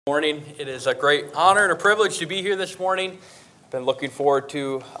Morning. It is a great honor and a privilege to be here this morning. I've been looking forward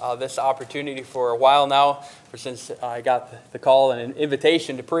to this opportunity for a while now, since I got the call and an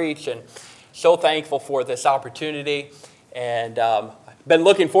invitation to preach, and so thankful for this opportunity. And I've been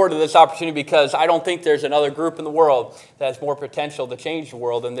looking forward to this opportunity because I don't think there's another group in the world that has more potential to change the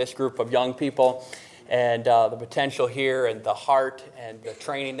world than this group of young people. And the potential here and the heart and the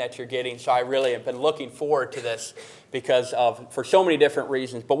training that you're getting. So I really have been looking forward to this for so many different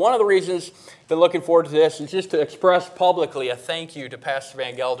reasons. But one of the reasons I've been looking forward to this is just to express publicly a thank you to Pastor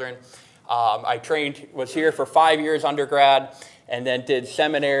Van Gelderen. Was here for 5 years undergrad and then did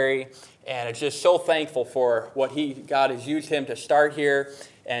seminary. And it's just so thankful for what God has used him to start here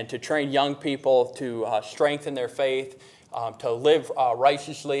and to train young people to strengthen their faith, to live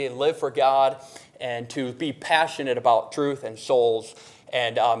righteously and live for God, and to be passionate about truth and souls.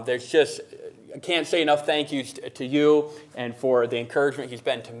 And I can't say enough thank yous to you and for the encouragement he's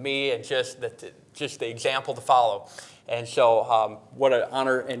been to me and just the example to follow. And so what an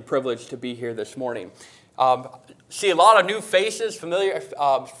honor and privilege to be here this morning. See a lot of new faces,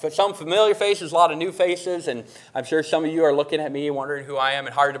 some familiar faces, a lot of new faces, and I'm sure some of you are looking at me wondering who I am,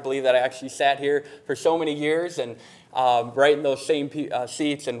 and hard to believe that I actually sat here for so many years and right in those same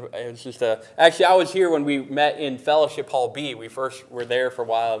seats. And it was just actually I was here when we met in Fellowship Hall B. We first were there for a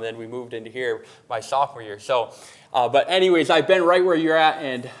while, and then we moved into here my sophomore year. So, but anyways, I've been right where you're at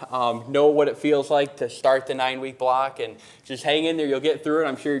and know what it feels like to start the 9-week block, and just hang in there. You'll get through it.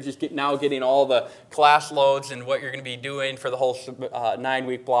 I'm sure you're just getting all the class loads and what you're going to be doing for the whole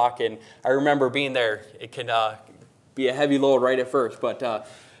 9-week block. And I remember being there. It can be a heavy load right at first, but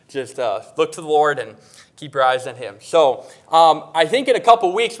just look to the Lord and keep your eyes on him. So I think in a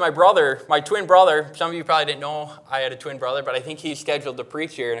couple weeks, my twin brother, some of you probably didn't know I had a twin brother, but I think he's scheduled to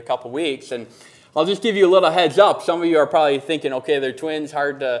preach here in a couple weeks. And I'll just give you a little heads up. Some of you are probably thinking, okay, they're twins,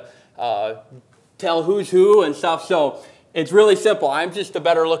 hard to tell who's who and stuff. So it's really simple. I'm just the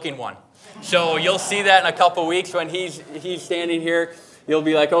better looking one. So you'll see that in a couple weeks when he's standing here. You'll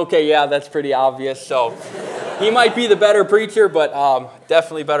be like, okay, yeah, that's pretty obvious. So he might be the better preacher, but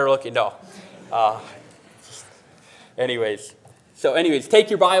definitely better looking. No. Anyways, take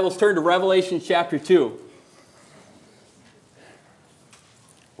your Bibles, turn to Revelation chapter 2.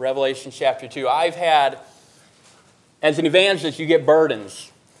 Revelation chapter 2. I've had, as an evangelist, you get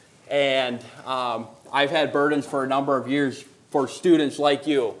burdens. And I've had burdens for a number of years for students like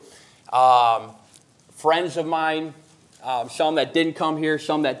you. Friends of mine, some that didn't come here,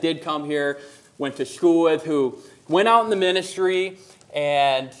 some that did come here, went to school with, who went out in the ministry,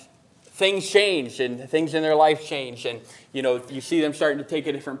 and things changed, and things in their life changed, and you see them starting to take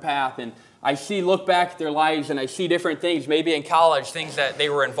a different path. And I look back at their lives, and I see different things, maybe in college, things that they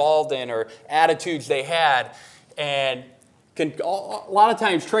were involved in or attitudes they had, and can a lot of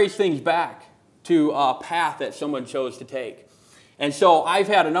times trace things back to a path that someone chose to take. And so I've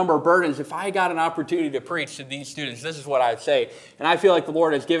had a number of burdens. If I got an opportunity to preach to these students, this is what I'd say. And I feel like the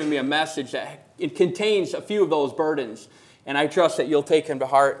Lord has given me a message that it contains a few of those burdens. And I trust that you'll take them to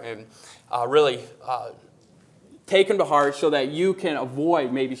heart and really take them to heart so that you can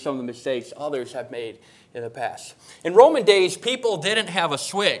avoid maybe some of the mistakes others have made in the past. In Roman days, people didn't have a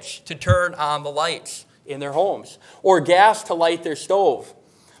switch to turn on the lights in their homes, or gas to light their stove,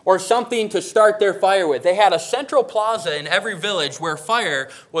 or something to start their fire with. They had a central plaza in every village where fire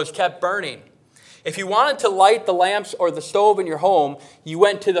was kept burning. If you wanted to light the lamps or the stove in your home, you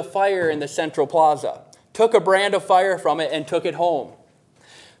went to the fire in the central plaza, took a brand of fire from it, and took it home.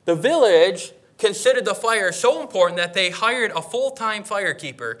 The village considered the fire so important that they hired a full-time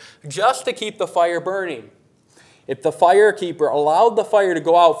firekeeper just to keep the fire burning. If the firekeeper allowed the fire to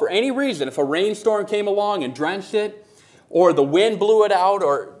go out for any reason, if a rainstorm came along and drenched it, or the wind blew it out,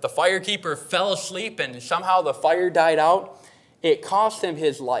 or the firekeeper fell asleep and somehow the fire died out, it cost him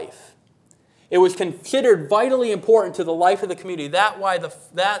his life. It was considered vitally important to the life of the community. That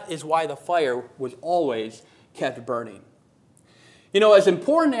is why the fire was always kept burning. As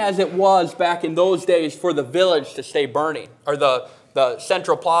important as it was back in those days for the village to stay burning, or the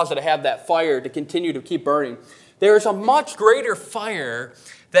central plaza to have that fire to continue to keep burning, there is a much greater fire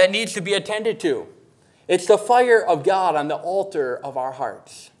that needs to be attended to. It's the fire of God on the altar of our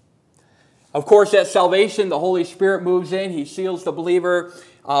hearts. Of course, at salvation, the Holy Spirit moves in. He seals the believer.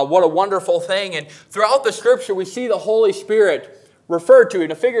 What a wonderful thing. And throughout the Scripture, we see the Holy Spirit referred to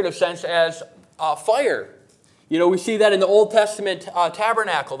in a figurative sense as fire. We see that in the Old Testament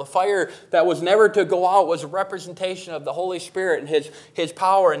tabernacle. The fire that was never to go out was a representation of the Holy Spirit and His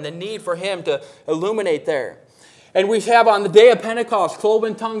power and the need for Him to illuminate there. And we have on the day of Pentecost,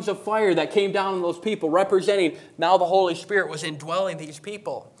 cloven tongues of fire that came down on those people, representing now the Holy Spirit was indwelling these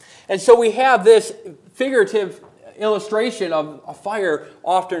people. And so we have this figurative illustration of a fire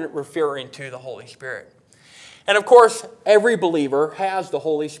often referring to the Holy Spirit. And of course, every believer has the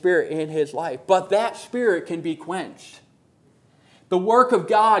Holy Spirit in his life, but that Spirit can be quenched. The work of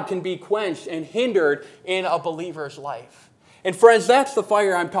God can be quenched and hindered in a believer's life. And friends, that's the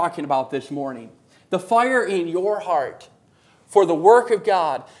fire I'm talking about this morning. The fire in your heart for the work of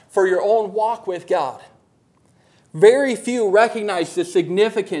God, for your own walk with God. Very few recognize the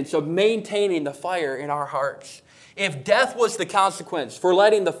significance of maintaining the fire in our hearts. If death was the consequence for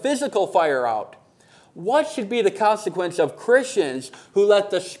letting the physical fire out, what should be the consequence of Christians who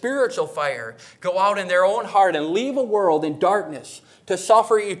let the spiritual fire go out in their own heart and leave a world in darkness to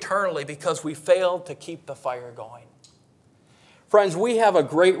suffer eternally because we failed to keep the fire going? Friends, we have a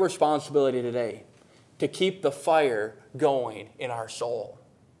great responsibility today to keep the fire going in our soul.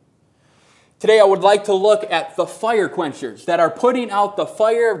 Today I would like to look at the fire quenchers that are putting out the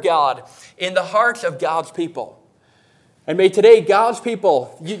fire of God in the hearts of God's people. And may today God's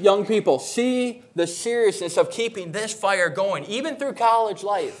people, young people, see the seriousness of keeping this fire going, even through college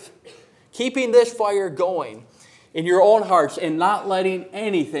life. Keeping this fire going in your own hearts and not letting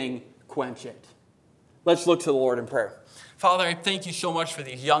anything quench it. Let's look to the Lord in prayer. Father, I thank you so much for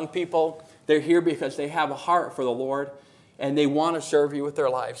these young people. They're here because they have a heart for the Lord and they want to serve you with their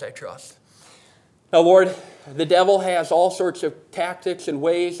lives, I trust. Now, Lord, the devil has all sorts of tactics and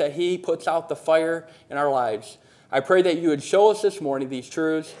ways that he puts out the fire in our lives. I pray that you would show us this morning these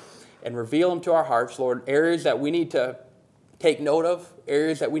truths and reveal them to our hearts, Lord, areas that we need to take note of,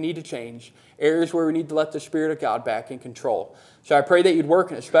 areas that we need to change, areas where we need to let the Spirit of God back in control. So I pray that you'd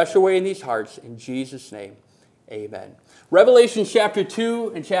work in a special way in these hearts. In Jesus' name, amen. Revelation chapter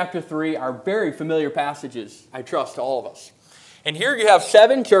 2 and chapter 3 are very familiar passages, I trust, to all of us. And here you have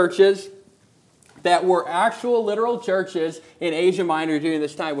 7 churches that were actual literal churches in Asia Minor during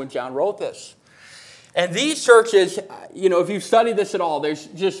this time when John wrote this. And these churches, if you've studied this at all, there's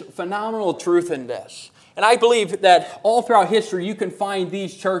just phenomenal truth in this. And I believe that all throughout history you can find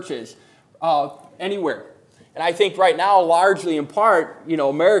these churches anywhere. And I think right now, largely in part,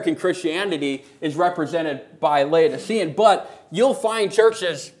 American Christianity is represented by Laodicean, but you'll find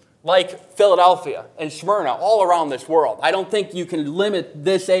churches like Philadelphia and Smyrna all around this world. I don't think you can limit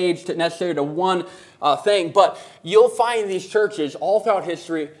this age to necessarily to one thing, but you'll find these churches all throughout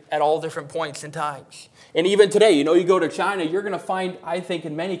history at all different points and times. And even today, you go to China, you're going to find, I think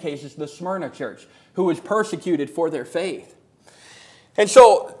in many cases, the Smyrna church, who was persecuted for their faith. And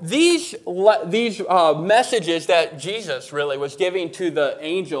so these messages that Jesus really was giving to the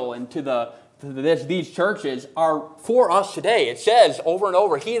angel and to these churches are for us today. It says over and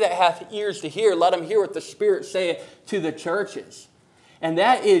over, he that hath ears to hear, let him hear what the Spirit saith to the churches. And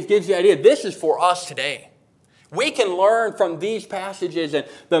that gives the idea, this is for us today. We can learn from these passages and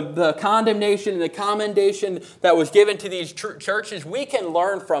the condemnation and the commendation that was given to these churches. We can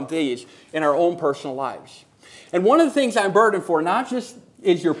learn from these in our own personal lives. And one of the things I'm burdened for, not just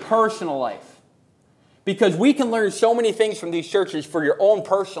is your personal life, because we can learn so many things from these churches for your own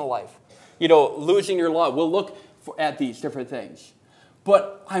personal life. Losing your love. We'll look at these different things.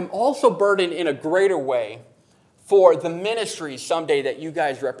 But I'm also burdened in a greater way for the ministries someday that you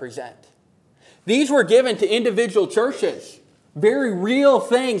guys represent. These were given to individual churches. Very real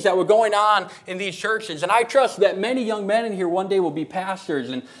things that were going on in these churches. And I trust that many young men in here one day will be pastors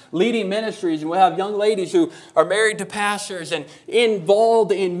and leading ministries. And we'll have young ladies who are married to pastors and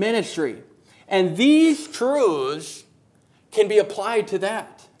involved in ministry. And these truths can be applied to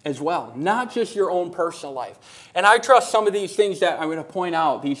that as well. Not just your own personal life. And I trust some of these things that I'm going to point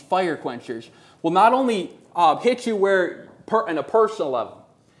out, these fire quenchers, will not only hit you in a personal level,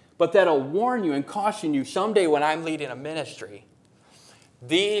 but that'll warn you and caution you someday when I'm leading a ministry.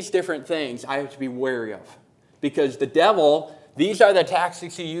 These different things I have to be wary of. Because the devil, these are the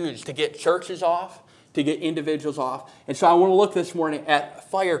tactics he used to get churches off, to get individuals off. And so I want to look this morning at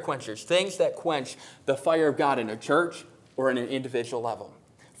fire quenchers, things that quench the fire of God in a church or in an individual level.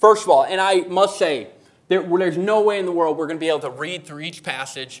 First of all, and I must say, there's no way in the world we're going to be able to read through each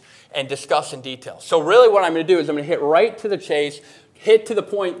passage and discuss in detail. So really what I'm going to do is I'm going to hit right to the chase, hit to the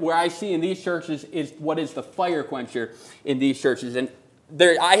point where I see in these churches is what is the fire quencher in these churches. And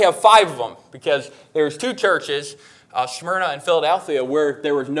I have 5 of them because there's 2 churches, Smyrna and Philadelphia, where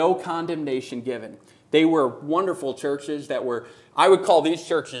there was no condemnation given. They were wonderful churches that were, I would call these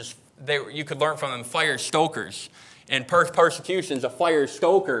churches, you could learn from them, fire stokers And persecution is a fire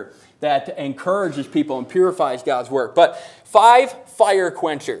stoker that encourages people and purifies God's work. But 5 fire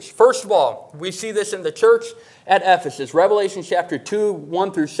quenchers. First of all, we see this in the church at Ephesus. Revelation chapter 2,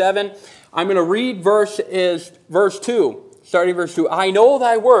 1 through 7. I'm going to read verse 2. Starting verse 2, I know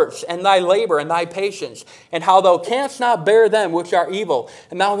thy works, and thy labor, and thy patience, and how thou canst not bear them which are evil.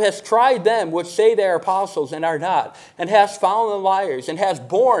 And thou hast tried them which say they are apostles, and are not, and hast found them liars, and hast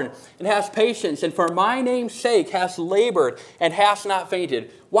borne, and hast patience, and for my name's sake hast labored, and hast not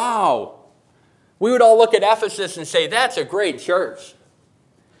fainted. Wow! We would all look at Ephesus and say, that's a great church.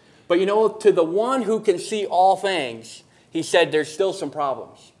 But you know, to the one who can see all things, he said there's still some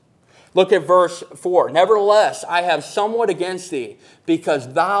problems. Look at verse 4. Nevertheless, I have somewhat against thee,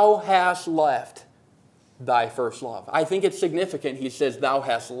 because thou hast left thy first love. I think it's significant. He says, thou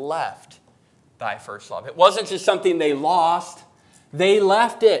hast left thy first love. It wasn't just something they lost. They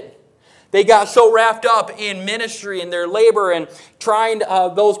left it. They got so wrapped up in ministry and their labor and trying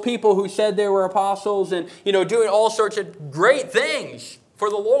those people who said they were apostles and, doing all sorts of great things for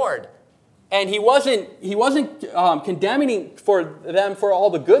the Lord. And he wasn't condemning for them for all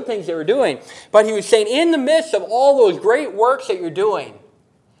the good things they were doing. But he was saying, in the midst of all those great works that you're doing,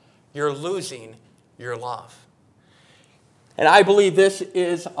 you're losing your love. And I believe this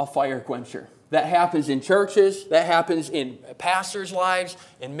is a fire quencher. That happens in churches. That happens in pastors' lives,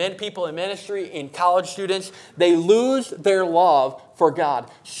 in people in ministry, in college students. They lose their love for God.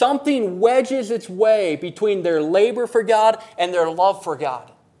 Something wedges its way between their labor for God and their love for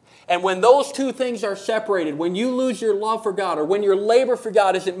God. And when those two things are separated, when you lose your love for God, or when your labor for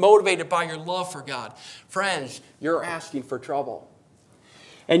God isn't motivated by your love for God, friends, you're asking for trouble.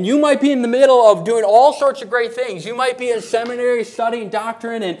 And you might be in the middle of doing all sorts of great things. You might be in seminary studying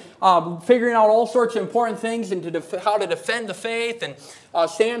doctrine and figuring out all sorts of important things and how to defend the faith and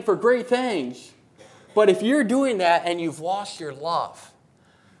stand for great things. But if you're doing that and you've lost your love,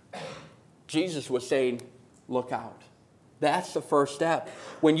 Jesus was saying, look out. That's the first step.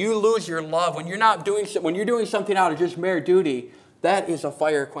 When you lose your love, when you're doing something out of just mere duty, that is a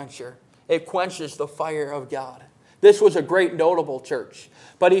fire quencher. It quenches the fire of God. This was a great notable church.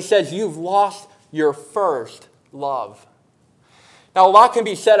 But he says you've lost your first love. Now, a lot can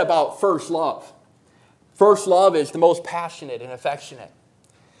be said about first love. First love is the most passionate and affectionate.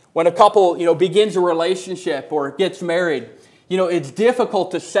 When a couple, begins a relationship or gets married, it's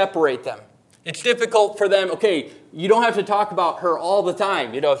difficult to separate them. It's difficult for them, you don't have to talk about her all the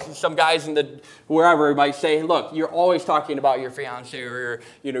time. Some guys wherever might say, look, you're always talking about your fiance or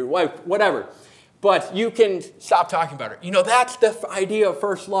your wife, whatever. But you can stop talking about her. That's the idea of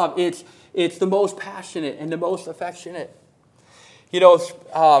first love. It's the most passionate and the most affectionate.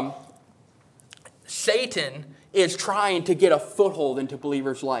 Satan is trying to get a foothold into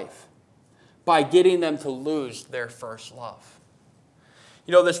believers' life by getting them to lose their first love.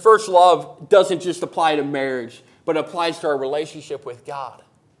 This first love doesn't just apply to marriage, but it applies to our relationship with God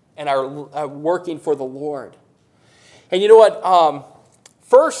and our working for the Lord. And you know what?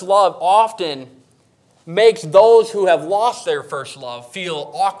 First love often makes those who have lost their first love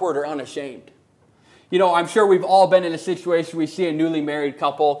feel awkward or unashamed. I'm sure we've all been in a situation we see a newly married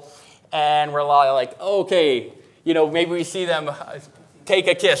couple and we're like, okay, maybe we see them take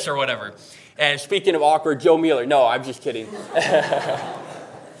a kiss or whatever. And speaking of awkward, Joe Mueller. No, I'm just kidding.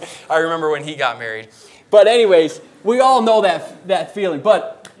 I remember when he got married. But anyways, we all know that feeling.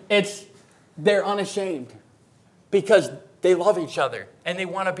 But they're unashamed because they love each other and they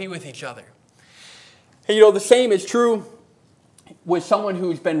want to be with each other. And the same is true with someone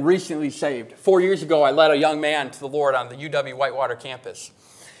who's been recently saved. 4 years ago, I led a young man to the Lord on the UW Whitewater campus.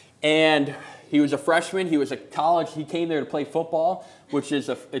 And he was a freshman. He was at college. He came there to play football, which is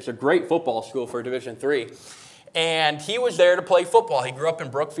it's a great football school for Division III. And he was there to play football. He grew up in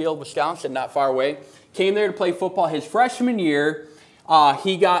Brookfield, Wisconsin, not far away. Came there to play football. His freshman year,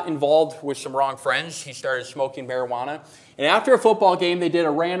 he got involved with some wrong friends. He started smoking marijuana. And after a football game, they did a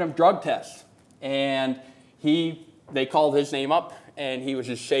random drug test. And they called his name up, and he was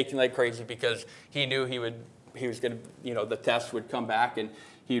just shaking like crazy because he knew he was going to, the test would come back, and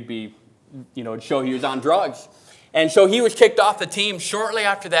he'd be, show he was on drugs. And so he was kicked off the team. Shortly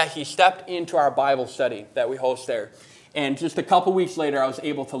after that, he stepped into our Bible study that we host there. And just a couple weeks later, I was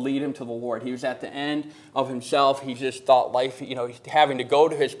able to lead him to the Lord. He was at the end of himself. He just thought life, having to go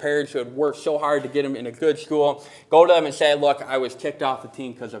to his parents who had worked so hard to get him in a good school, go to them and say, look, I was kicked off the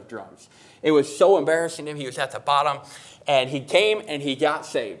team because of drugs. It was so embarrassing to him. He was at the bottom. And he came and he got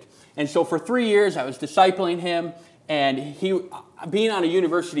saved. And so for 3 years, I was discipling him. And being on a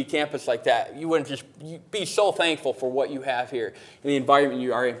university campus like that, you'd be so thankful for what you have here and the environment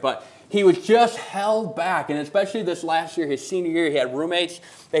you are in. But He was just held back. And especially this last year, his senior year, he had roommates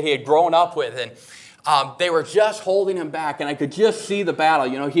that he had grown up with. And they were just holding him back. And I could just see the battle.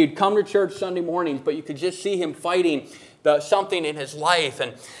 You know, he'd come to church Sunday mornings, but you could just see him fighting something in his life.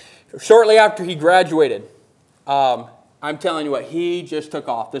 And shortly after he graduated, I'm telling you what, he just took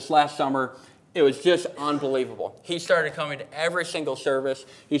off. This last summer, it was just unbelievable. He started coming to every single service.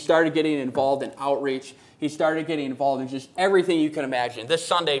 He started getting involved in outreach. He started getting involved in just everything you can imagine. This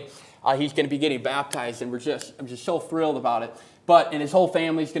Sunday, he's going to be getting baptized, and I'm just so thrilled about it. And his whole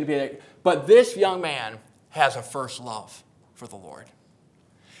family's going to be there. But this young man has a first love for the Lord.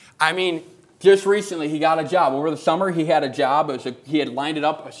 I mean, just recently, he got a job. Over the summer, he had a job. He had lined it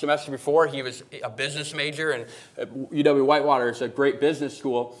up a semester before. He was a business major, and UW-Whitewater is a great business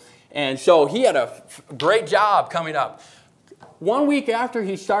school. And so he had a great job coming up. 1 week after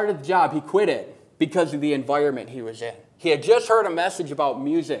he started the job, he quit it because of the environment he was in. He had just heard a message about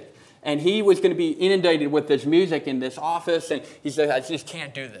music, and he was going to be inundated with this music in this office, and he said, I just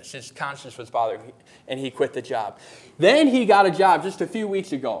can't do this. His conscience was bothering him, and he quit the job. Then he got a job just a few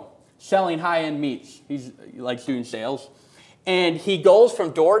weeks ago selling high-end meats. He likes doing sales. And he goes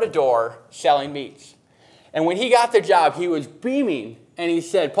from door to door selling meats. And when he got the job, he was beaming. And he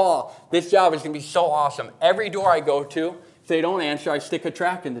said, Paul, this job is going to be so awesome. Every door I go to, if they don't answer, I stick a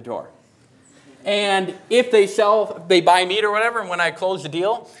tract in the door. And if they buy meat or whatever, and when I close the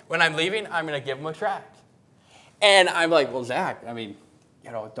deal, when I'm leaving, I'm going to give them a tract. And I'm like, well, Zach, I mean,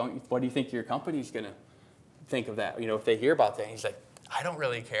 what do you think your company's going to think of that? If they hear about that. And he's like, I don't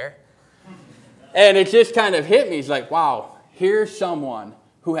really care. And it just kind of hit me. He's like, wow, here's someone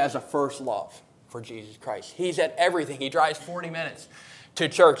who has a first love for Jesus Christ. He's at everything. He drives 40 minutes to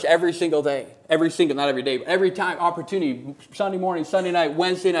church every single day. Not every day, but every time opportunity. Sunday morning, Sunday night,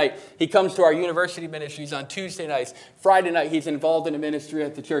 Wednesday night. He comes to our university ministries on Tuesday nights. Friday night, he's involved in a ministry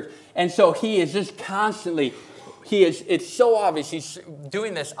at the church. And so he is just constantly, it's so obvious he's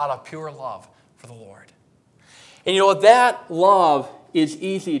doing this out of pure love for the Lord. And that love is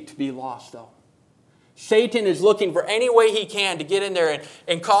easy to be lost, though. Satan is looking for any way he can to get in there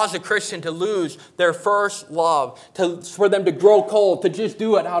and cause a Christian to lose their first love, for them to grow cold, to just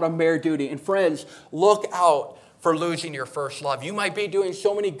do it out of mere duty. And friends, look out for losing your first love. You might be doing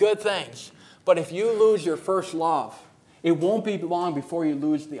so many good things, but if you lose your first love, it won't be long before you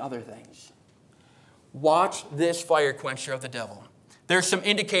lose the other things. Watch this fire quencher of the devil. There's some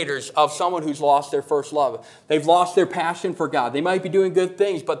indicators of someone who's lost their first love. They've lost their passion for God. They might be doing good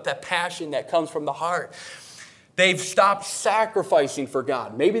things, but the passion that comes from the heart. They've stopped sacrificing for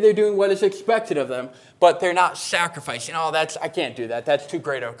God. Maybe they're doing what is expected of them, but they're not sacrificing. I can't do that. That's too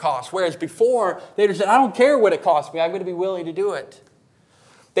great a cost. Whereas before, they just said, I don't care what it costs me. I'm going to be willing to do it.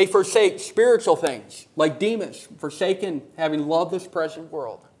 They forsake spiritual things, like Demas, forsaken having loved this present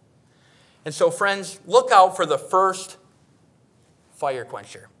world. And so, friends, look out for the first fire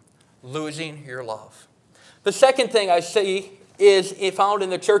quencher, losing your love. The second thing I see is found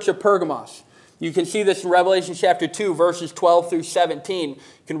in the church of Pergamos. You can see this in Revelation chapter 2, verses 12 through 17. You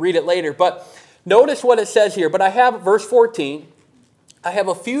can read it later. But notice what it says here. But I have, verse 14, I have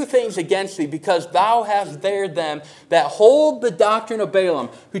a few things against thee, because thou hast there them that hold the doctrine of Balaam,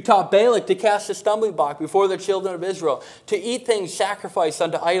 who taught Balak to cast a stumbling block before the children of Israel, to eat things sacrificed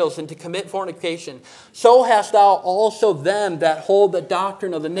unto idols, and to commit fornication. So hast thou also them that hold the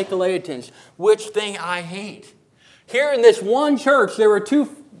doctrine of the Nicolaitans, which thing I hate. Here in this one church, there were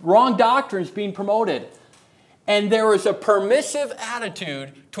two wrong doctrines being promoted. And there was a permissive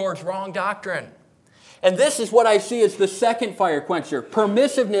attitude towards wrong doctrine. And this is what I see as the second fire quencher,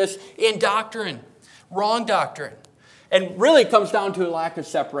 permissiveness in doctrine, wrong doctrine. And really it comes down to a lack of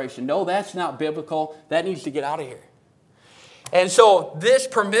separation. No, that's not biblical. That needs to get out of here. And so this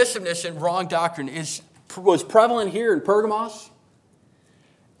permissiveness in wrong doctrine was prevalent here in Pergamos,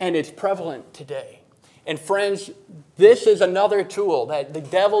 and it's prevalent today. And friends, this is another tool that the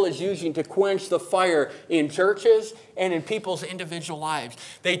devil is using to quench the fire in churches and in people's individual lives.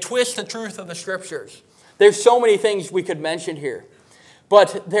 They twist the truth of the Scriptures. There's so many things we could mention here.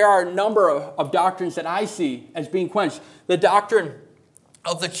 But there are a number of doctrines that I see as being quenched. The doctrine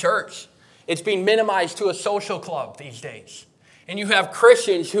of the church. It's being minimized to a social club these days. And you have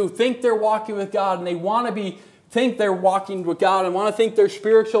Christians who think they're walking with God, and they want to think they're walking with God and want to think they're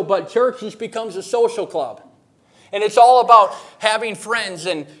spiritual, but church just becomes a social club. And it's all about having friends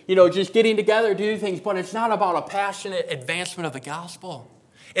and, just getting together to do things, but it's not about a passionate advancement of the gospel.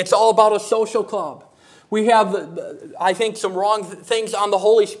 It's all about a social club. We have, I think, some wrong things on the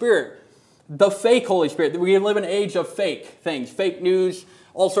Holy Spirit, the fake Holy Spirit. We live in an age of fake things, fake news,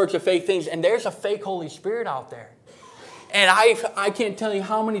 all sorts of fake things, and there's a fake Holy Spirit out there. And I can't tell you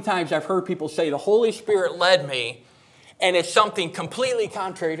how many times I've heard people say the Holy Spirit led me, and it's something completely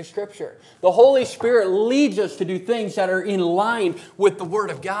contrary to Scripture. The Holy Spirit leads us to do things that are in line with the Word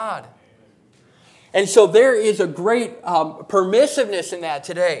of God. And so there is a great permissiveness in that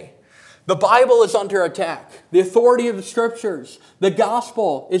today. The Bible is under attack. The authority of the Scriptures, the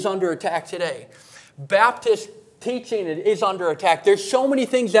gospel is under attack today. Baptist teaching is under attack. There's so many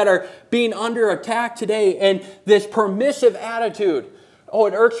things that are being under attack today, and this permissive attitude. Oh,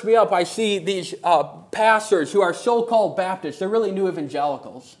 it irks me up. I see these pastors who are so-called Baptists. They're really new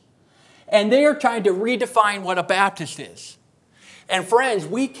evangelicals. And they are trying to redefine what a Baptist is. And friends,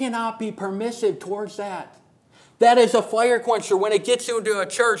 we cannot be permissive towards that. That is a fire quencher. When it gets into a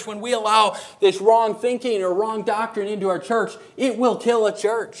church, when we allow this wrong thinking or wrong doctrine into our church, it will kill a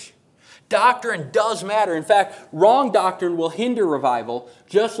church. Doctrine does matter. In fact, wrong doctrine will hinder revival,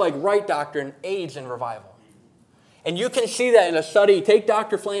 just like right doctrine aids in revival. And you can see that in a study. Take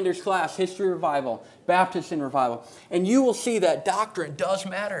Dr. Flanders' class, History of Revival, Baptist in Revival, and you will see that doctrine does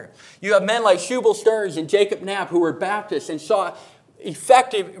matter. You have men like Shubal Stearns and Jacob Knapp who were Baptists and saw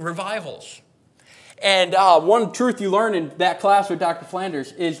effective revivals. And one truth you learn in that class with Dr.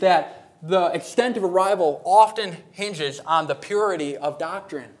 Flanders is that the extent of revival often hinges on the purity of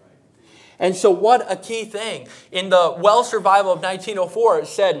doctrine. And so what a key thing. In the Welsh revival of 1904, it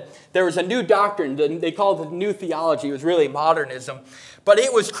said there was a new doctrine. They called it new theology. It was really modernism. But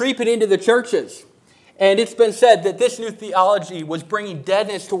it was creeping into the churches. And it's been said that this new theology was bringing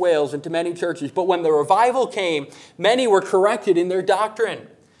deadness to Wales and to many churches. But when the revival came, many were corrected in their doctrine.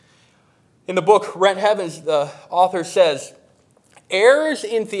 In the book Rent Heavens, the author says, errors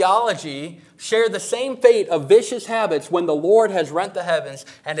in theology share the same fate of vicious habits when the Lord has rent the heavens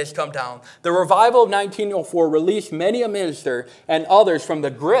and has come down. The revival of 1904 released many a minister and others from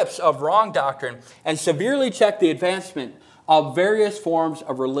the grips of wrong doctrine and severely checked the advancement of various forms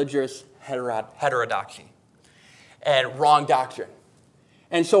of religious heterodoxy and wrong doctrine.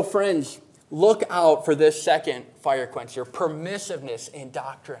 And so, friends, look out for this second fire quencher, permissiveness in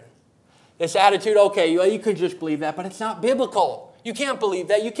doctrine. This attitude, okay, you could just believe that, but it's not biblical. You can't believe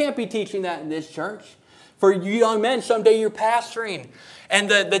that. You can't be teaching that in this church. For you young men, someday you're pastoring, and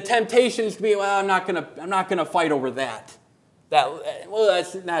the temptation is to be, well, I'm not gonna fight over that.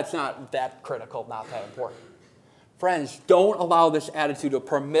 That's not that critical, not that important. Friends, don't allow this attitude of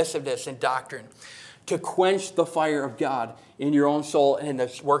permissiveness in doctrine to quench the fire of God in your own soul and in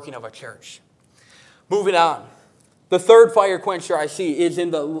the working of a church. Moving on. The third fire quencher I see is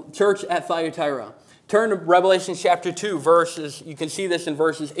in the church at Thyatira. Turn to Revelation chapter 2, verses, you can see this in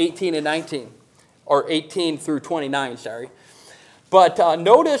verses 18 and 19, or 18 through 29, sorry. But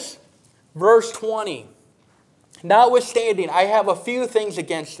notice verse 20. Notwithstanding, I have a few things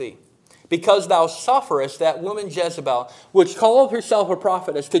against thee, because thou sufferest that woman Jezebel, which calleth herself a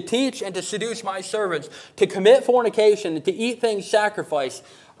prophetess, to teach and to seduce my servants, to commit fornication, and to eat things sacrificed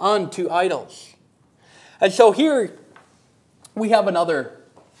unto idols. And so here we have another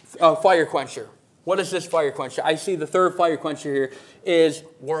fire quencher. What is this fire quencher? I see the third fire quencher here is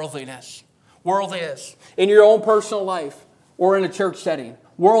worldliness. Worldliness. In your own personal life or in a church setting,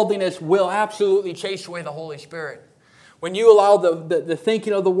 worldliness will absolutely chase away the Holy Spirit. When you allow the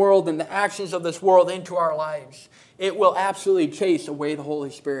thinking of the world and the actions of this world into our lives, it will absolutely chase away the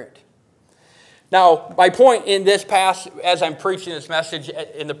Holy Spirit. Now, my point in this passage, as I'm preaching this message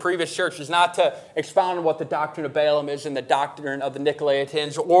in the previous church, is not to expound on what the doctrine of Balaam is and the doctrine of the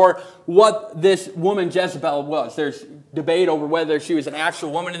Nicolaitans or what this woman Jezebel was. There's debate over whether she was an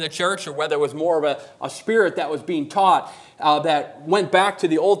actual woman in the church or whether it was more of a spirit that was being taught that went back to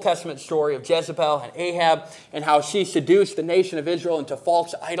the Old Testament story of Jezebel and Ahab and how she seduced the nation of Israel into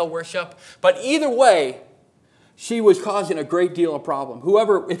false idol worship. But either way, she was causing a great deal of problem.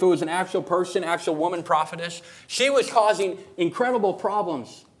 Whoever, if it was an actual person, actual woman prophetess, she was causing incredible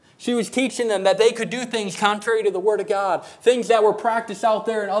problems. She was teaching them that they could do things contrary to the Word of God, things that were practiced out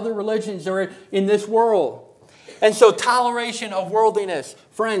there in other religions or in this world. And so toleration of worldliness,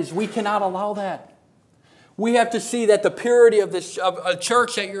 friends, we cannot allow that. We have to see that the purity of a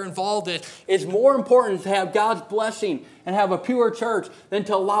church that you're involved in is more important to have God's blessing and have a pure church than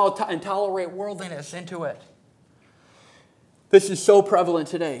to allow and tolerate worldliness into it. This is so prevalent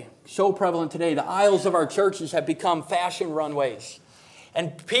today. So prevalent today. The aisles of our churches have become fashion runways.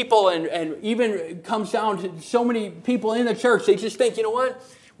 And people, and even it comes down to so many people in the church, they just think, you know what?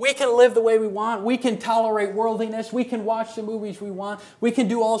 We can live the way we want. We can tolerate worldliness. We can watch the movies we want. We can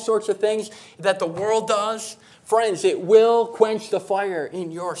do all sorts of things that the world does. Friends, it will quench the fire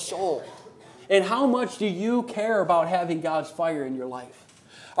in your soul. And how much do you care about having God's fire in your life?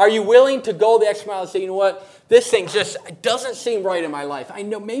 Are you willing to go the extra mile and say, you know what, this thing just doesn't seem right in my life. I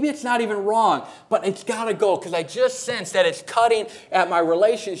know maybe it's not even wrong, but it's got to go because I just sense that it's cutting at my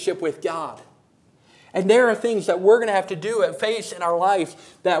relationship with God. And there are things that we're going to have to do and face in our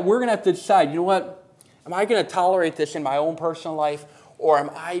life that we're going to have to decide, you know what, am I going to tolerate this in my own personal life, or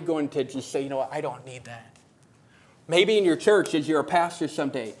am I going to just say, you know what, I don't need that? Maybe in your church, as you're a pastor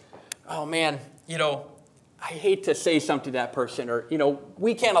someday, oh man, you know, I hate to say something to that person, or, you know,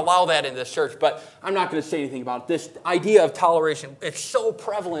 we can't allow that in this church, but I'm not going to say anything about it. This idea of toleration, it's so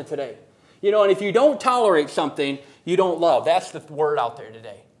prevalent today. You know, and if you don't tolerate something, you don't love. That's the word out there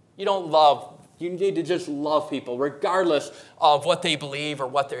today. You don't love. You need to just love people, regardless of what they believe or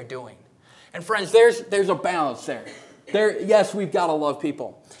what they're doing. And friends, there's a balance there. Yes, we've got to love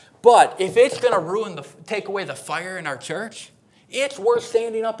people. But if it's going to take away the fire in our church, it's worth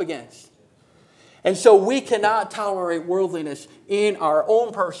standing up against. And so we cannot tolerate worldliness in our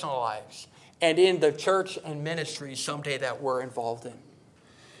own personal lives and in the church and ministry someday that we're involved in.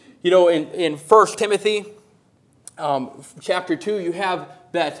 You know, in 1 Timothy chapter 2, you have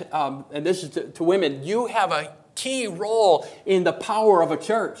that, and this is to women, you have a key role in the power of a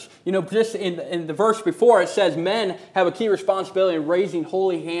church. You know, just in the verse before, it says men have a key responsibility in raising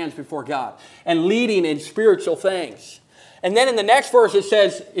holy hands before God and leading in spiritual things. And then in the next verse, it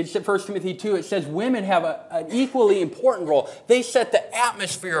says, it's 1 Timothy 2, it says women have an equally important role. They set the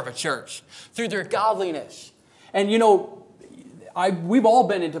atmosphere of a church through their godliness. And, you know, we've all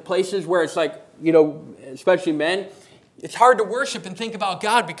been into places where it's like, you know, especially men, it's hard to worship and think about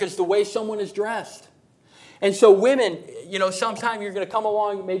God because the way someone is dressed. And so women, you know, sometime you're going to come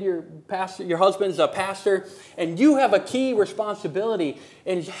along, maybe your husband's a pastor, and you have a key responsibility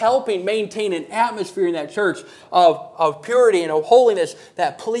in helping maintain an atmosphere in that church of purity and of holiness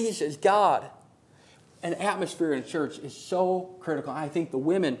that pleases God. An atmosphere in a church is so critical. I think the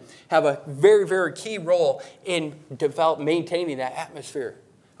women have a very, very key role in maintaining that atmosphere.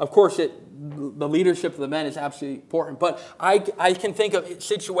 Of course, the leadership of the men is absolutely important, but I can think of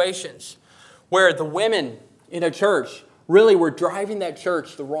situations where the women in a church really were driving that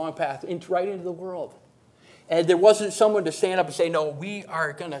church the wrong path, right into the world. And there wasn't someone to stand up and say, no, we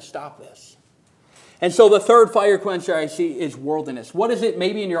are going to stop this. And so the third fire quencher I see is worldliness. What is it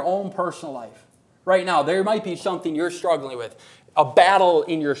maybe in your own personal life? Right now, there might be something you're struggling with, a battle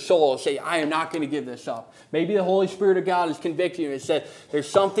in your soul. Say, I am not going to give this up. Maybe the Holy Spirit of God is convicting you and said, there's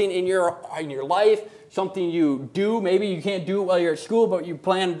something in your life, something you do. Maybe you can't do it while you're at school, but you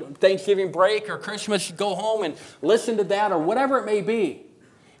plan Thanksgiving break or Christmas, go home and listen to that or whatever it may be.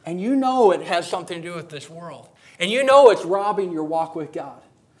 And you know it has something to do with this world. And you know it's robbing your walk with God.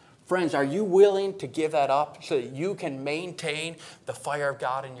 Friends, are you willing to give that up so that you can maintain the fire of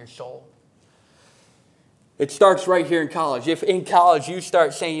God in your soul? It starts right here in college. If in college you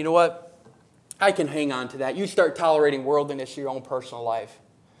start saying, you know what, I can hang on to that. You start tolerating worldliness in your own personal life.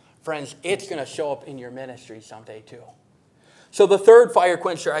 Friends, it's going to show up in your ministry someday too. So the third fire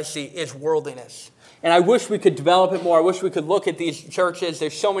quencher I see is worldliness. And I wish we could develop it more. I wish we could look at these churches.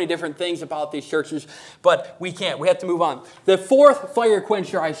 There's so many different things about these churches, but we can't. We have to move on. The fourth fire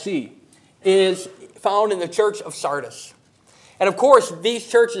quencher I see is found in the church of Sardis. And of course, these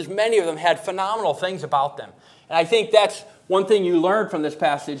churches, many of them had phenomenal things about them. And I think that's one thing you learn from this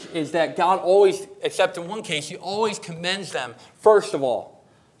passage is that God always, except in one case, he always commends them first of all.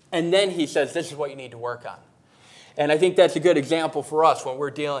 And then he says, this is what you need to work on. And I think that's a good example for us when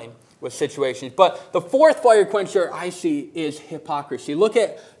we're dealing with situations. But the fourth fire quencher I see is hypocrisy. Look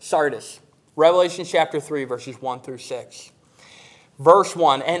at Sardis, Revelation chapter 3, verses 1 through 6. Verse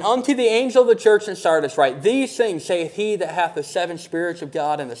 1, and unto the angel of the church in Sardis write, these things saith he that hath the 7 spirits of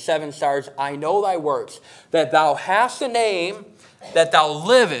God and the 7 stars. I know thy works, that thou hast a name, that thou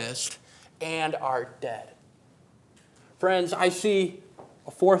livest, and art dead. Friends, I see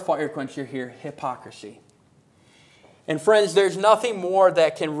a fourth fire quencher here, hypocrisy. And friends, there's nothing more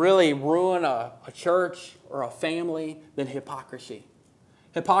that can really ruin a church or a family than hypocrisy.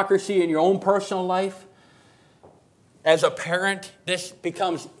 Hypocrisy in your own personal life. As a parent, this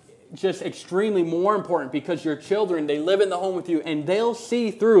becomes just extremely more important because your children, they live in the home with you and they'll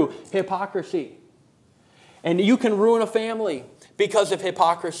see through hypocrisy. And you can ruin a family because of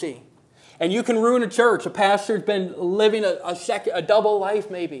hypocrisy. And you can ruin a church. A pastor's been living a double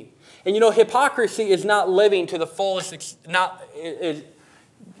life maybe. And you know, hypocrisy is not living to the fullest.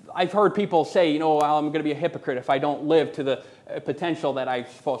 I've heard people say, you know, well, I'm going to be a hypocrite if I don't live to the potential that I'm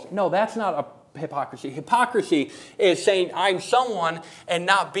supposed to. No, that's not a hypocrisy. Hypocrisy is saying I'm someone and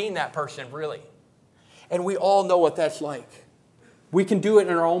not being that person really. And we all know what that's like. We can do it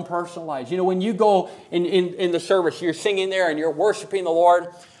in our own personal lives. You know, when you go in the service, you're singing there and you're worshiping the Lord.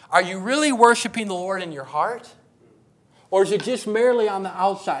 Are you really worshiping the Lord in your heart? Or is it just merely on the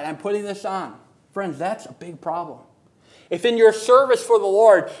outside? I'm putting this on. Friends, that's a big problem. If in your service for the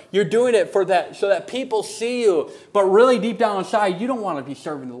Lord, you're doing it for that, so that people see you, but really deep down inside, you don't want to be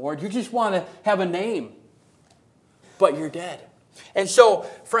serving the Lord. You just want to have a name, but you're dead. And so,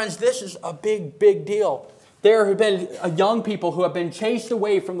 friends, this is a big, big deal. There have been young people who have been chased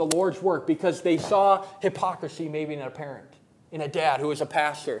away from the Lord's work because they saw hypocrisy maybe in a parent, in a dad who was a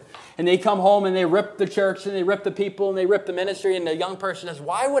pastor. And they come home and they rip the church and they rip the people and they rip the ministry. And the young person says,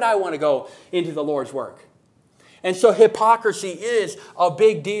 why would I want to go into the Lord's work? And so hypocrisy is a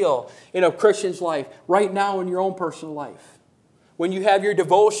big deal in a Christian's life, right now in your own personal life. When you have your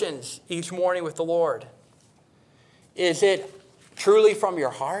devotions each morning with the Lord, is it truly from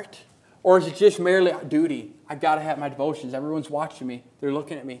your heart? Or is it just merely a duty? I've got to have my devotions. Everyone's watching me. They're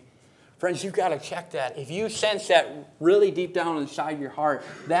looking at me. Friends, you've got to check that. If you sense that really deep down inside your heart,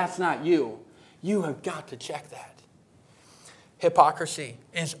 that's not you. You have got to check that. Hypocrisy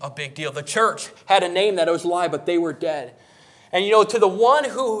is a big deal. The church had a name that was a lie, but they were dead. And you know, to the one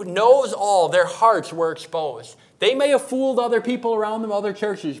who knows all, their hearts were exposed. They may have fooled other people around them, other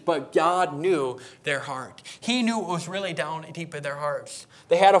churches, but God knew their heart. He knew what was really down deep in their hearts.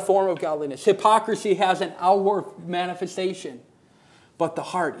 They had a form of godliness. Hypocrisy has an outward manifestation, but the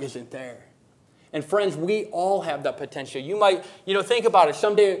heart isn't there. And friends, we all have that potential. You might, think about it.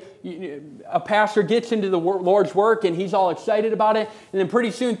 Someday a pastor gets into the Lord's work and he's all excited about it. And then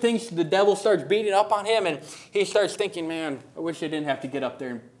pretty soon the devil starts beating up on him and he starts thinking, man, I wish I didn't have to get up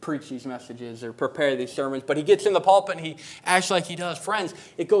there and preach these messages or prepare these sermons. But he gets in the pulpit and he acts like he does. Friends,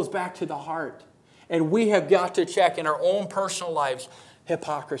 it goes back to the heart. And we have got to check in our own personal lives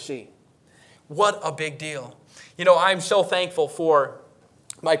hypocrisy. What a big deal. I'm so thankful for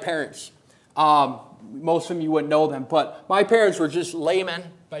my parents. Most of you wouldn't know them, but my parents were just laymen.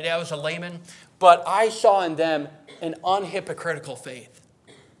 My dad was a layman, but I saw in them an unhypocritical faith.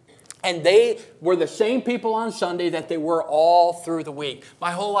 And they were the same people on Sunday that they were all through the week.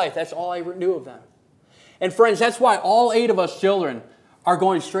 My whole life, that's all I knew of them. And friends, that's why all 8 of us children are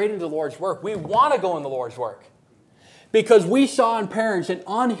going straight into the Lord's work. We want to go in the Lord's work because we saw in parents an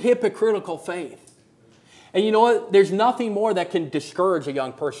unhypocritical faith. And you know what? There's nothing more that can discourage a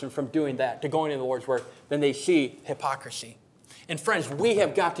young person from doing that, to going into the Lord's work, than they see hypocrisy. And friends, we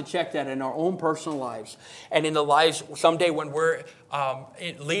have got to check that in our own personal lives and in the lives someday when we're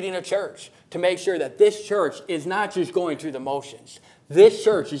leading a church, to make sure that this church is not just going through the motions. This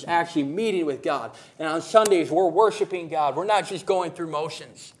church is actually meeting with God. And on Sundays, we're worshiping God. We're not just going through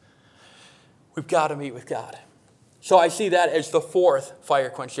motions. We've got to meet with God. So I see that as the 4th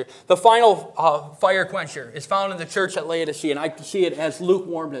fire quencher. The final fire quencher is found in the church at Laodicea, and I see it as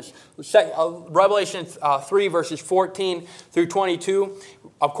lukewarmness. Revelation 3, verses 14 through 22.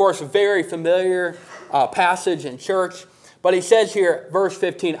 Of course, a very familiar passage in church. But he says here, verse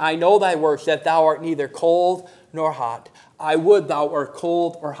 15, I know thy works, that thou art neither cold nor hot. I would thou wert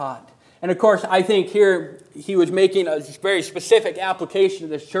cold or hot. And of course, I think here he was making a very specific application to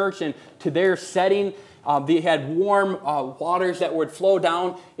this church and to their setting. They had warm waters that would flow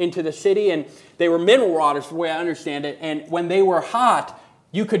down into the city, and they were mineral waters, the way I understand it. And when they were hot,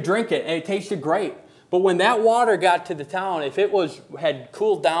 you could drink it, and it tasted great. But when that water got to the town, if it had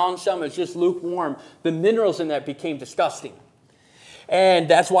cooled down some, it was just lukewarm, the minerals in that became disgusting. And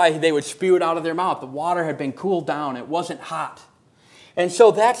that's why they would spew it out of their mouth. The water had been cooled down. It wasn't hot. And so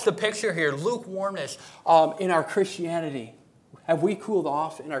that's the picture here, lukewarmness in our Christianity. Have we cooled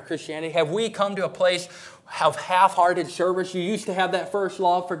off in our Christianity? Have we come to a place of half-hearted service? You used to have that first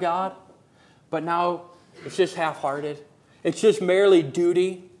love for God, but now it's just half-hearted. It's just merely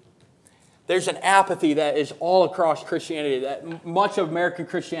duty. There's an apathy that is all across Christianity. That much of American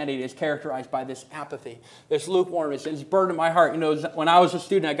Christianity is characterized by this apathy, this lukewarmness. And it's burdened my heart. When I was a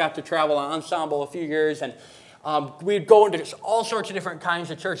student, I got to travel on ensemble a few years, and we'd go into all sorts of different kinds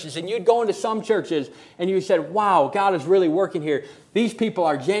of churches. And you'd go into some churches and you said, wow, God is really working here. These people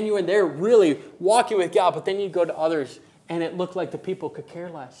are genuine. They're really walking with God. But then you'd go to others and it looked like the people could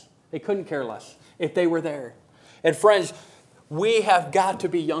care less. They couldn't care less if they were there. And friends, we have got to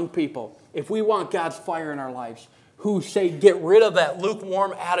be young people, if we want God's fire in our lives, who say get rid of that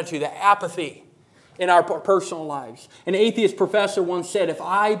lukewarm attitude, that apathy in our personal lives. An atheist professor once said, if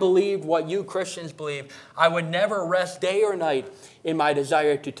I believed what you Christians believe, I would never rest day or night in my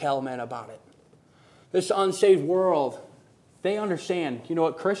desire to tell men about it. This unsaved world, they understand,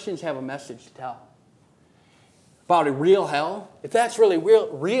 Christians have a message to tell. About a real hell, if that's really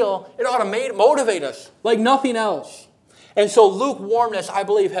real, it ought to motivate us like nothing else. And so lukewarmness, I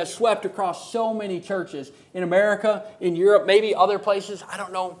believe, has swept across so many churches in America, in Europe, maybe other places. I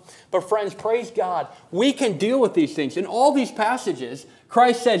don't know. But friends, praise God. We can deal with these things. In all these passages,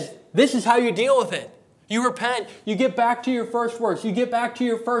 Christ says, this is how you deal with it. You repent. You get back to your first works. You get back to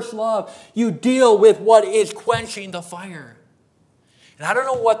your first love. You deal with what is quenching the fire. And I don't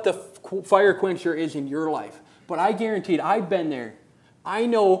know what the fire quencher is in your life, but I guarantee it, I've been there. I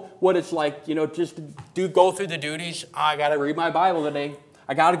know what it's like, just to go through the duties. I got to read my Bible today.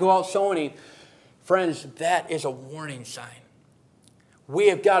 I got to go out sowing. Friends, that is a warning sign. We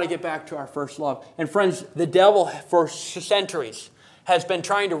have got to get back to our first love. And friends, the devil for centuries has been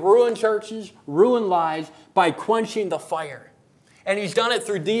trying to ruin churches, ruin lives by quenching the fire. And he's done it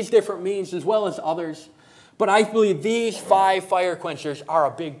through these different means as well as others. But I believe these 5 fire quenchers are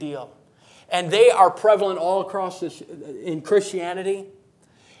a big deal. And they are prevalent all across this in Christianity.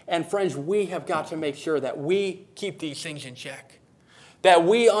 And friends, we have got to make sure that we keep these things in check. That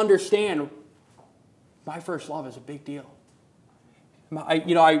we understand my first love is a big deal.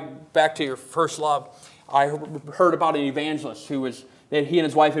 Back to your first love, I heard about an evangelist that he and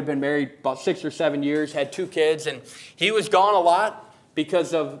his wife had been married about 6 or 7 years, had 2 kids, and he was gone a lot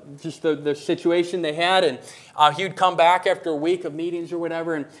because of just the situation they had. And he would come back after a week of meetings or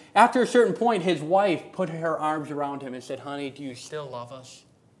whatever. And after a certain point, his wife put her arms around him and said, honey, do you still love us?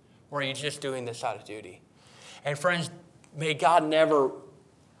 Or are you just doing this out of duty? And friends, may God never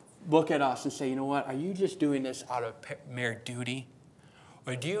look at us and say, you know what, are you just doing this out of mere duty?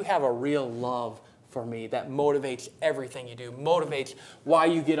 Or do you have a real love for me that motivates everything you do, motivates why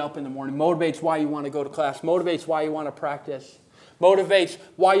you get up in the morning, motivates why you want to go to class, motivates why you want to practice, motivates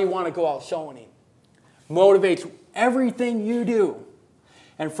why you want to go out sowing, motivates everything you do.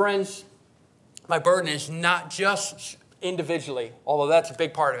 And friends, my burden is not just individually, although that's a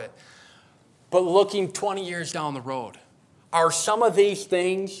big part of it, but looking 20 years down the road. Are some of these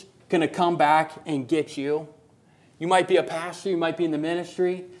things going to come back and get you? You might be a pastor, you might be in the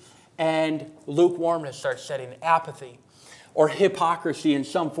ministry, and lukewarmness starts setting, apathy or hypocrisy in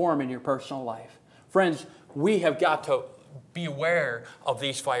some form in your personal life. Friends, we have got to beware of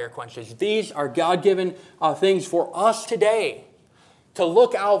these fire quenchers. These are God-given things for us today to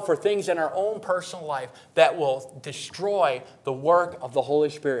look out for things in our own personal life that will destroy the work of the Holy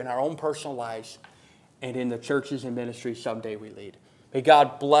Spirit in our own personal lives and in the churches and ministries someday we lead. May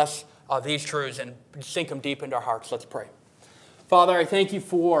God bless these truths and sink them deep into our hearts. Let's pray. Father, I thank you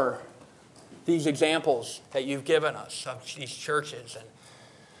for these examples that you've given us of these churches. And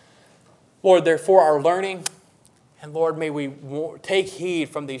Lord, they're for our learning. And Lord, may we take heed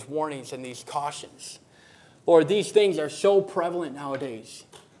from these warnings and these cautions. Lord, these things are so prevalent nowadays.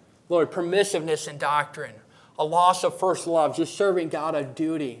 Lord, permissiveness in doctrine, a loss of first love, just serving God a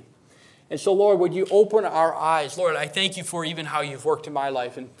duty. And so, Lord, would you open our eyes? Lord, I thank you for even how you've worked in my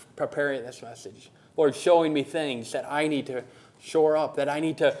life in preparing this message. Lord, showing me things that I need to shore up, that I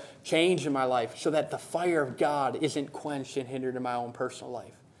need to change in my life so that the fire of God isn't quenched and hindered in my own personal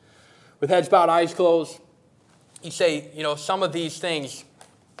life. With heads bowed, eyes closed, you say, some of these things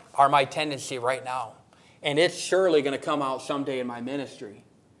are my tendency right now. And it's surely going to come out someday in my ministry.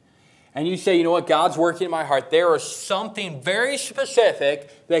 And you say, you know what, God's working in my heart. There is something very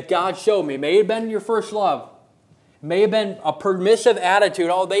specific that God showed me. It may have been your first love. It may have been a permissive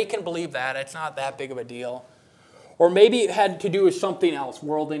attitude. Oh, they can believe that. It's not that big of a deal. Or maybe it had to do with something else,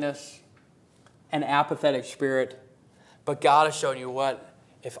 worldliness, an apathetic spirit. But God has shown you what?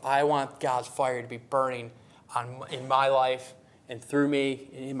 If I want God's fire to be burning in my life and through me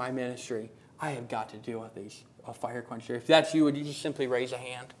in my ministry, I have got to deal with these, a fire quencher. If that's you, would you just simply raise a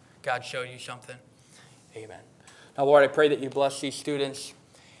hand? God showed you something. Amen. Now, Lord, I pray that you bless these students.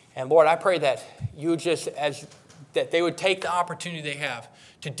 And Lord, I pray that you that they would take the opportunity they have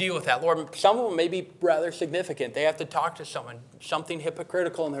to deal with that. Lord, some of them may be rather significant. They have to talk to someone, something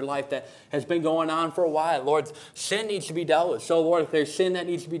hypocritical in their life that has been going on for a while. Lord, sin needs to be dealt with. So, Lord, if there's sin that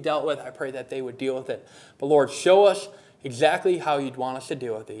needs to be dealt with, I pray that they would deal with it. But, Lord, show us exactly how you'd want us to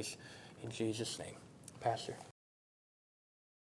deal with these. In Jesus' name. Pastor.